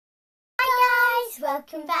guys,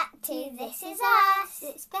 welcome back to This Is Us.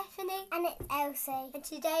 It's Bethany And it's Elsie. and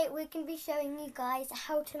today we're going to be showing you guys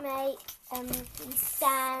how to make these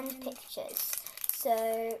sand pictures.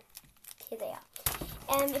 So here they are.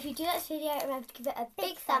 If you do like this video, remember to give it a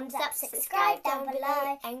big thumbs up, subscribe down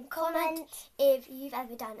below and comment if you've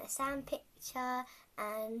ever done a sand picture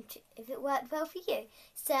and if it worked well for you.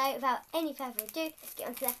 So without any further ado, let's get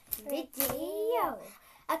on to the video.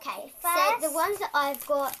 Okay, so the ones that I've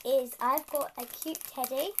got a cute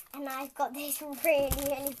teddy. And I've got this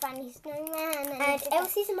really funny snowman. And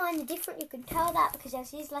Elsie's and mine are different. You can tell that because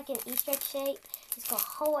Elsie's like an Easter egg shape. It's got a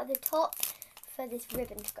hole at the top for this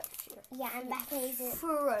ribbon to go through. Yeah, and Bethany's is...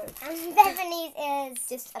 And Bethany's is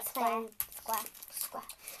just a plain square.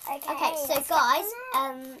 Okay, so guys,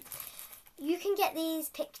 you can get these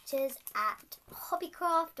pictures at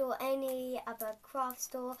Hobbycraft or any other craft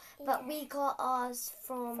store, but we got ours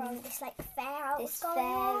from this like fair. This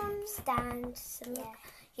fair stand.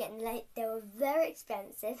 And they were very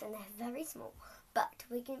expensive and they're very small, but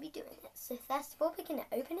we're going to be doing it. So first of all, we're going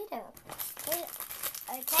to open it up.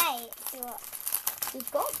 Okay, see what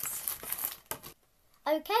we've got.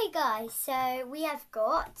 Okay, guys, so we have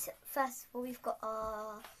got, first of all, we've got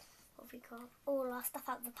our, what have we got? All our stuff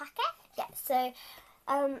out of the packet. Yeah, so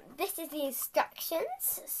this is the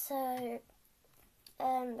instructions. So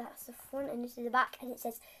that's the front and this is the back, and it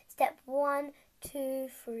says step 1, 2,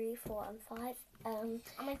 3, 4, and 5. And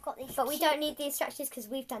we've got these. But we don't need the instructions because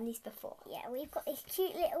we've done these before. Yeah, we've got this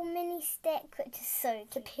cute little mini stick which is so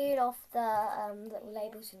cute. To peel off the little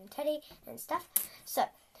labels and teddy and stuff. So,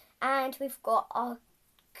 and we've got our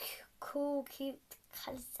cool, cute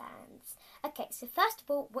colour sands. Okay, so first of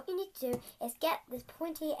all, what you need to do is get this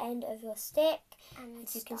pointy end of your stick, and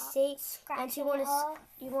as you can see, and you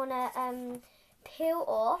want to peel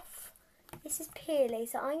off. This is peeling,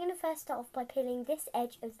 so I'm going to first start off by peeling this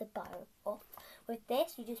edge of the bow off. With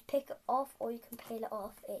this, you just pick it off, or you can peel it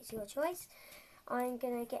off. It's your choice. I'm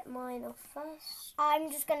going to get mine off first. I'm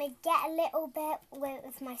just going to get a little bit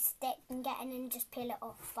with my stick and get in and just peel it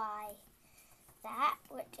off by that,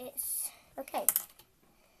 which is okay.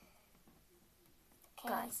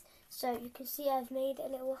 Guys, so you can see I've made a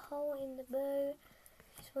little hole in the bow.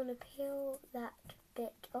 Just want to peel that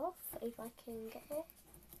bit off if I can get it.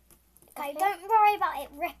 Okay, don't worry about it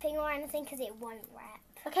ripping or anything because it won't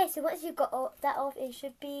rip. Okay, so once you've got that off, it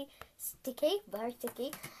should be sticky, very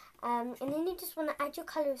sticky. And then you just want to add your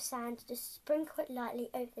colour of sand, just sprinkle it lightly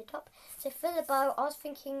over the top. So for the bow, I was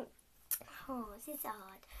thinking, oh, this is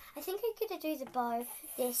hard. I think I'm going to do the bow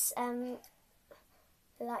this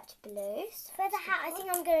light blue. For the hat, I think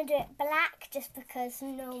I'm going to do it black just because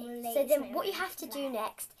normally. Okay. So then what you have to do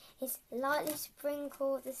next is lightly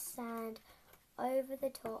sprinkle the sand over the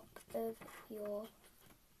top of your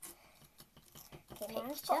picture.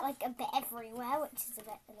 Mine's got like a bit everywhere, which is a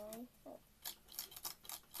bit annoying.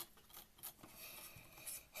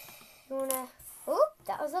 You wanna? Oh,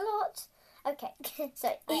 that was a lot. Okay,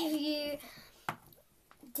 so if you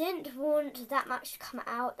didn't want that much to come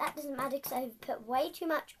out, that doesn't matter because I've put way too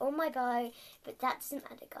much on my bow, but that doesn't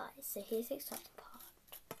matter, guys. So here's the exciting part.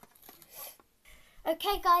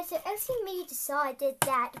 Okay, guys, so Elsie and me decided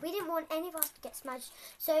that we didn't want any of us to get smudged.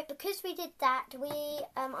 So because we did that,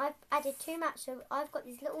 I've added too much. So I've got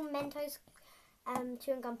these little Mentos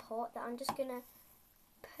chewing gum pot that I'm just gonna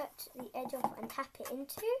put the edge off and tap it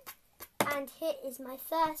into. And here is my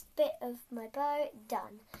first bit of my bow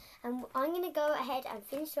done. And I'm going to go ahead and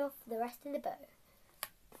finish off the rest of the bow.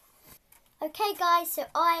 Okay guys, so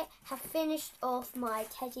I have finished off my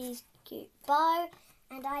Teddy's cute bow.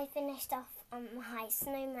 And I finished off my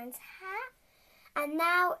snowman's hat. And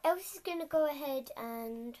now Elsie's going to go ahead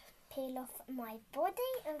and peel off my body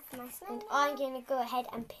of my snowman. And I'm going to go ahead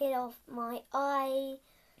and peel off my eye,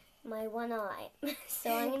 my one eye.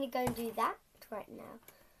 So I'm going to go and do that right now.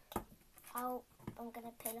 I'm going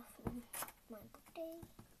to peel off my body.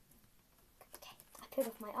 Okay, I peeled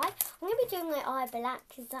off my eye. I'm going to be doing my eye black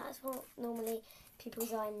because that's what normally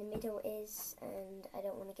people's eye in the middle is, and I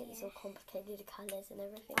don't want to get this all complicated, the colours and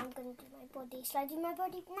everything. I'm going to do my body. Shall I do my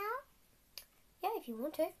body now? Yeah, if you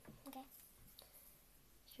want to. Okay.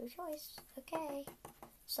 It's your choice. Okay.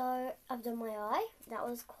 So I've done my eye. That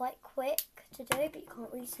was quite quick to do, but you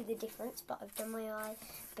can't really see the difference. But I've done my eye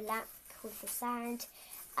black with the sand.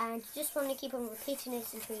 And you just want to keep on repeating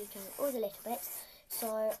this until you've done all the little bits.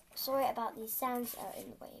 So, sorry about these sands that are in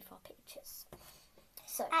the way of our pictures.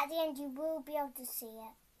 So, at the end you will be able to see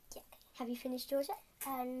it. Yeah. Have you finished yours yet?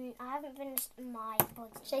 I haven't finished my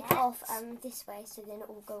body Shake yet. it off this way so then it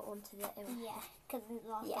will go onto the... yeah, because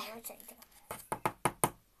last time I shaked it.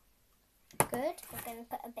 Good. We're going to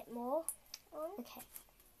put a bit more on. Okay.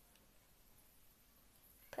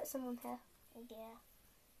 some on here. Yeah.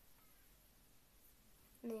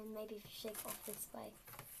 And then maybe if you shake it off this way,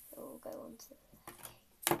 it will go on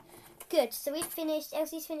to... Okay. Good, so we've finished,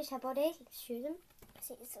 Elsie's finished her body. Let's show them.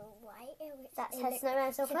 See, it's all white. That's her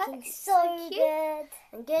snowman so far. looking so cute. good.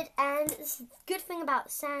 And good, and the good thing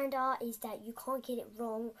about sand art is that you can't get it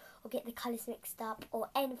wrong or get the colours mixed up or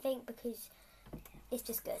anything because it's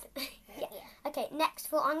just good. Yeah. Okay, next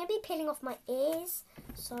for I'm going to be peeling off my ears.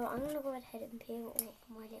 So I'm going to go ahead and peel off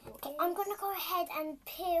my little ears. I'm going to go ahead and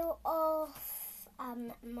peel off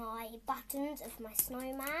my buttons of my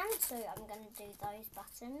snowman. So I'm going to do those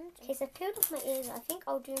buttons. Okay, so I've peeled off my ears. I think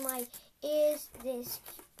I'll do my ears this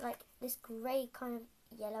grey kind of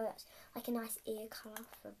yellow. That's like a nice ear colour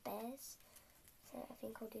for bears. So I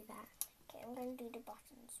think I'll do that. Okay, I'm going to do the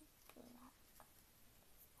buttons black.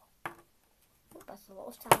 Oh, that's a lot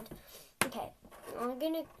of sand. Okay, I'm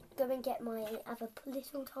going to go and get my other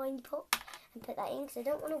little tiny pot and put that in because I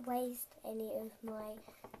don't want to waste any of my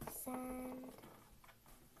sand.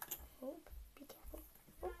 Oh, be careful.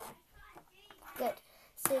 Oh. Good.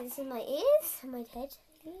 So this is my ears and my head.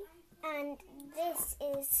 And this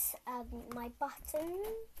is my button.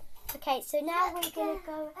 Okay, so now we're going to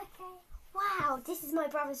go... Okay. Wow, this is my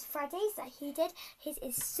brother's Freddy's that he did. His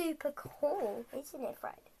is super cool, isn't it,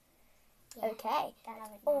 Fred? Yeah. Okay.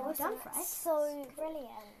 Oh, well done, Fred. So brilliant.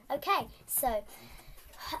 Okay, so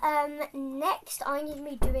next I'm going to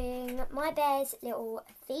be doing my bear's little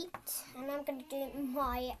feet. And I'm going to do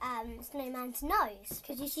my snowman's nose.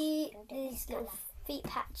 Because you see these little feet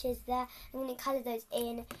patches there. I'm going to colour those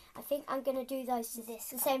in. I think I'm going to do those the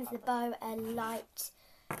same as the bow, a light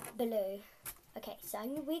blue. Okay, so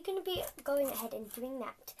we're going to be going ahead and doing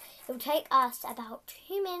that. It will take us about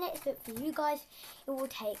 2 minutes, but for you guys, it will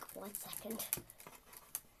take 1 second.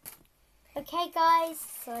 Okay, guys,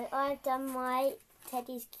 so I've done my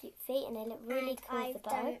Teddy's cute feet, and they look really cool with the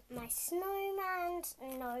bow. I've done my snowman's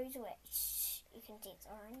nose, which you can see it's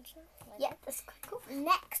orange. Yeah, that's quite cool.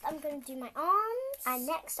 Next, I'm going to do my arms. And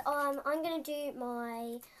next, I'm going to do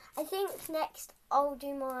my... I think next I'll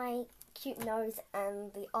do my cute nose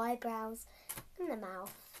and the eyebrows and the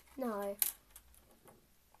mouth. No.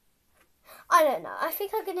 I don't know. I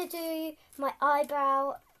think I'm going to do my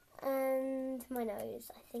eyebrow and my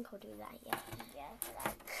nose. I think I'll do that, yeah. Yeah,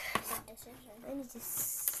 that's a decision. I need to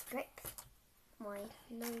strip my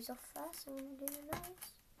nose off first. I'm going to do the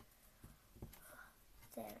nose.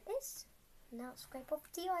 There it is. Now scrape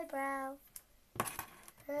off the eyebrow.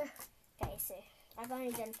 Okay, so I've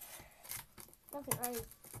only done nothing really.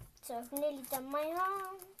 So I've nearly done my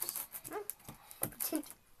arms.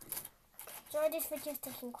 Sorry, this video's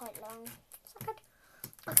taking quite long.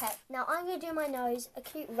 Okay, now I'm going to do my nose a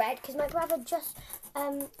cute red because my brother just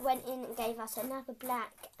went in and gave us another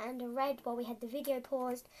black and a red while we had the video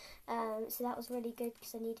paused. So that was really good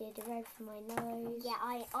because I needed a red for my nose. Yeah,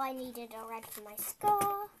 I needed a red for my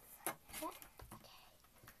scarf. Yeah. Okay.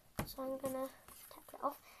 So I'm going to tap it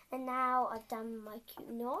off. And now I've done my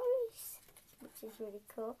cute nose, which is really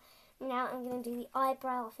cool. Now I'm going to do the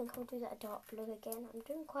eyebrow. I think I'll do that a dark blue again. I'm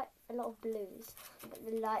doing quite a lot of blues. But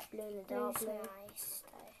the light blue and the dark blue. Nice,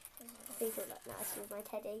 I think it'll look nice with my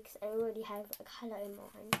Teddy because I already have a colour in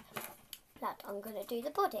mind that I'm going to do the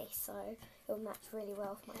body. So it'll match really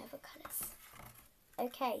well with my other colours.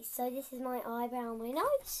 Okay, so this is my eyebrow and my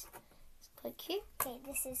nose. It's quite cute. Okay,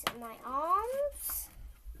 this is my arms.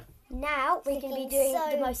 Now we're going to be doing so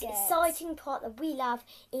the most good. exciting part that we love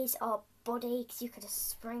is our body because you could just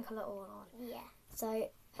sprinkle it all on. Yeah. So,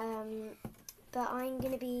 but I'm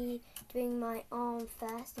going to be doing my arm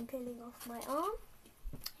first and peeling off my arm.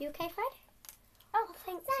 You okay, Fred? Oh,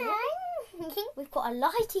 thank you. We've got a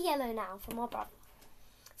lighter yellow now from our brother.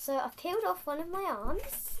 So I've peeled off one of my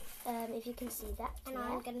arms, if you can see that. And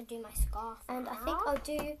I'm going to do my scarf. And I think I'll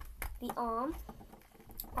do the arm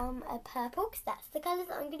a purple because that's the colour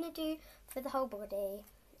that I'm going to do for the whole body.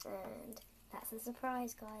 And that's a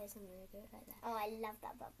surprise, guys. I'm going to do it like that. Oh, I love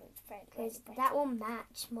that bubble. It's very because pretty. that will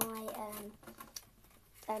match my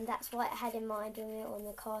that's what I had in mind doing it on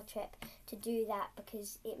the car trip to do that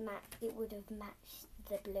because it would have matched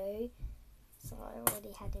the blue. So I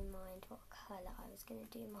already had in mind what colour I was going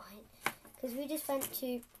to do mine because we just went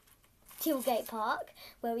to Tilgate Park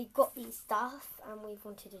where we got these stuff and we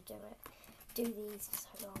wanted to do these for so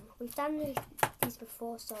long. We've done these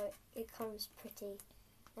before, so it comes pretty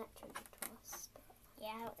naturally to us.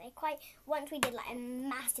 Yeah, they quite. Once we did like a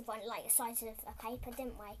massive one, like the size of a paper,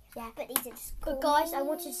 didn't we? Yeah. But these are just. But guys, I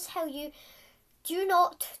wanted to tell you, do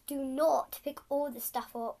not pick all the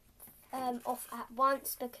stuff off at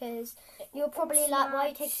once because you're probably like, why are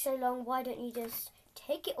you taking so long? Why don't you just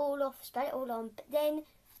take it all off, spread it all on? But then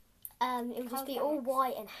it will just be all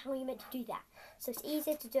white, and how are you meant to do that? So it's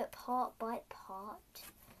easier to do it part by part.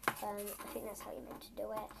 I think that's how you're meant to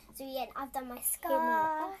do it. So yeah, I've done my Here scarf.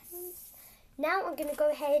 are my buttons. Now I'm going to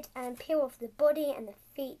go ahead and peel off the body and the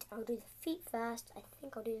feet. I'll do the feet first. I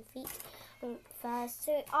think I'll do the feet first.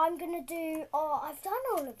 So I'm gonna do. Oh, I've done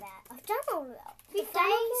all of that. I've done all of that. The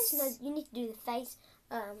face? face. No, you need to do the face.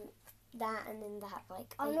 That and then that.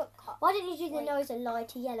 Like. I'm not. Why don't you do the Wait. nose a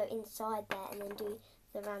lighter yellow inside there, and then do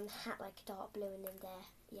the round hat like a dark blue, and then there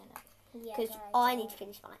yellow. Yeah, Because I need to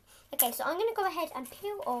finish mine. Okay, so I'm going to go ahead and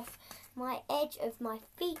peel off my edge of my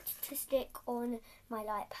feet to stick on my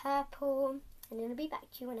light purple. And then I'll be back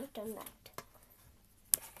to you when I've done that.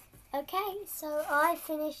 Okay, so I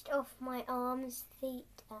finished off my arms,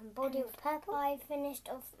 feet and body with purple. I finished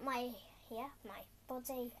off my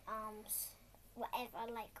body, arms,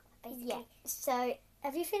 whatever, like basically. Yeah, so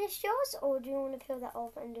have you finished yours, or do you want to peel that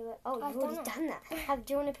off and do it? Oh, I've you've already done done that.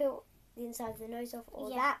 Do you want to peel the inside of the nose off, or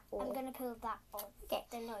Yeah, that? Or? I'm gonna peel that off. Okay,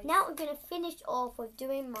 The nose. now I'm going to finish off with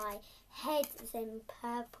doing my head in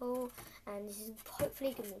purple, and this is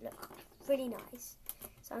hopefully going to look really nice.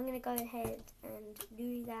 So I'm going to go ahead and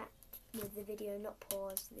do that with the video, not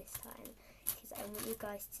pause this time, because I want you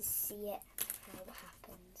guys to see it, how it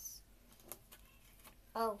happens.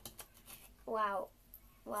 Oh, wow.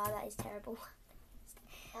 Wow, that is terrible.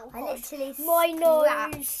 Oh, I gosh. literally My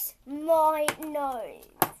scrapped. nose. My nose.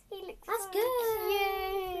 He looks That's so good.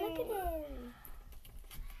 cute. Look at him.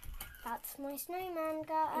 That's my snowman,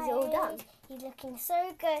 guys. Is it all done? He's looking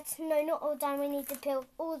so good. No, not all done. We need to peel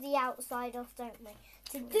all the outside off, don't we?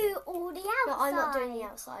 To do all the outside. No, I'm not doing the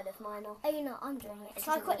outside of mine off. Oh, you're not? I'm doing it. It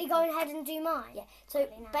So I doesn't quickly look go good. ahead and do mine. Yeah, so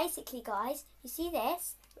Quickly now. basically, guys, you see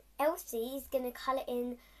this? Elsie is going to colour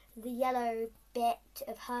in the yellow bit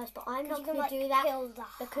of hers, but I'm not going to do that peel the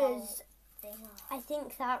because whole thing off. I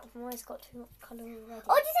think that mine's got too much colour already.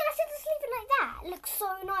 Oh, do you think I should just leave it like that? It looks so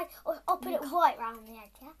nice. Or I'll put it white round the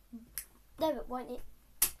edge, yeah? No, but won't it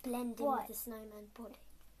blend in What? with the snowman body?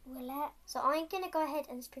 Will it? So I'm going to go ahead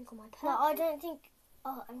and sprinkle my purple. No, I don't think.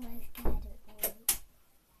 Oh, I'm really scared of it.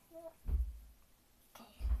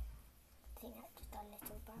 Okay. I think that's just our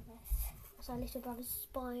little brothers. That's our little brother's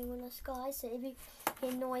spying on us, guys. So if you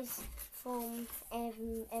hear noise from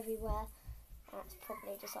everywhere, that's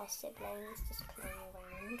probably just our siblings just playing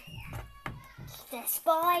around. They're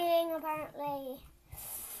spying, apparently.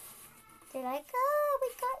 They're like, oh, we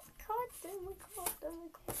caught them, we caught them.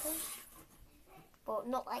 But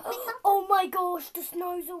not like we caught Oh my gosh, the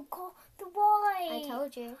snow's all got the white. I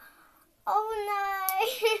told you. Oh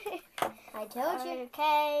no. I told you.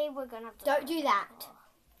 Okay, we're gonna have to. Don't do that.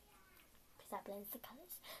 Because that blends the colours.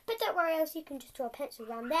 But don't worry, else you can just draw a pencil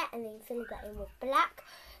around there and then fill that in with black.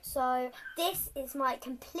 So this is my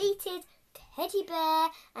completed teddy bear,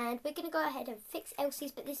 and we're going to go ahead and fix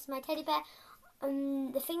Elsie's, but this is my teddy bear.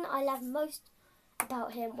 The thing that I love most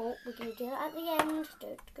about him, well, we're going to do it at the end,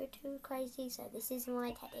 don't go too crazy. So this is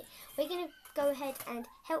my teddy. We're going to go ahead and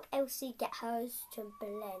help Elsie get hers to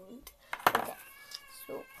blend. Okay,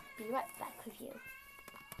 so be right back with you.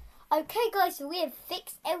 Okay guys, so we have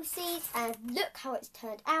fixed Elsie's, and look how it's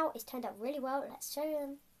turned out. It's turned out really well. Let's show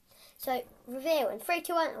them. So reveal in 3,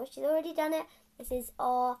 2, 1. Oh, she's already done it. This is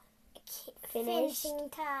our finished. Finishing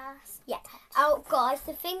task. Yeah. Oh guys,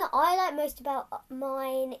 the thing that I like most about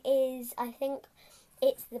mine is, I think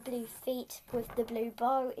it's the blue feet with the blue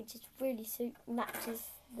bow. It just really matches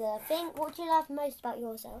the thing. What do you love most about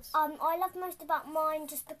yours, Els? I love most about mine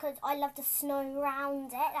just because I love the snow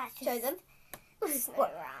around it. That's just Show them. snow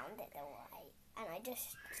around it, the white, and I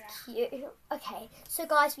just. Cute. Okay, so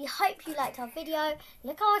guys, we hope you liked our video.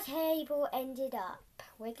 Look how our table ended up.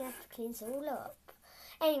 We're gonna have to clean this all up.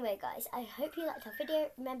 Anyway guys, I hope you liked our video.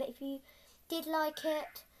 Remember, if you did like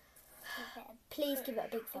it, please give it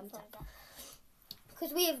a big thumbs up.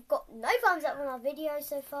 Because we have got no thumbs up on our video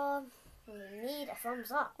so far. We need a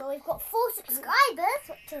thumbs up. Well, we've got 4 subscribers,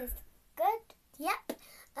 which is good. Yep.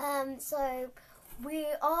 So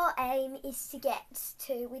our aim is to get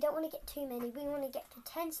to, we don't want to get too many, we want to get to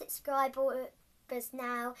 10 subscribers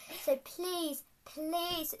now. So please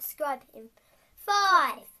subscribe in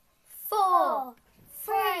 5, 4,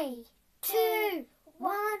 3, 2,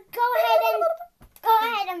 1. Go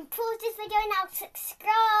ahead and pause this video now.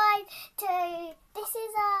 Subscribe to This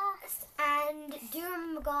Is Us. And do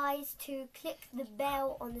remember, guys, to click the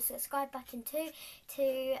bell on the subscribe button too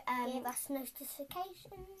to Give us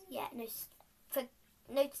notifications. Yeah,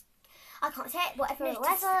 I can't say it. Whatever,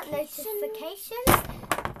 Notifications. notifications.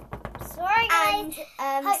 Sorry, guys.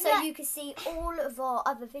 And so you can see all of our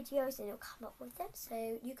other videos, and it'll come up with them.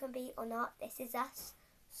 So you can be on our This Is Us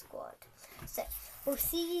squad. So we'll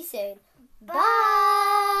see you soon. Bye.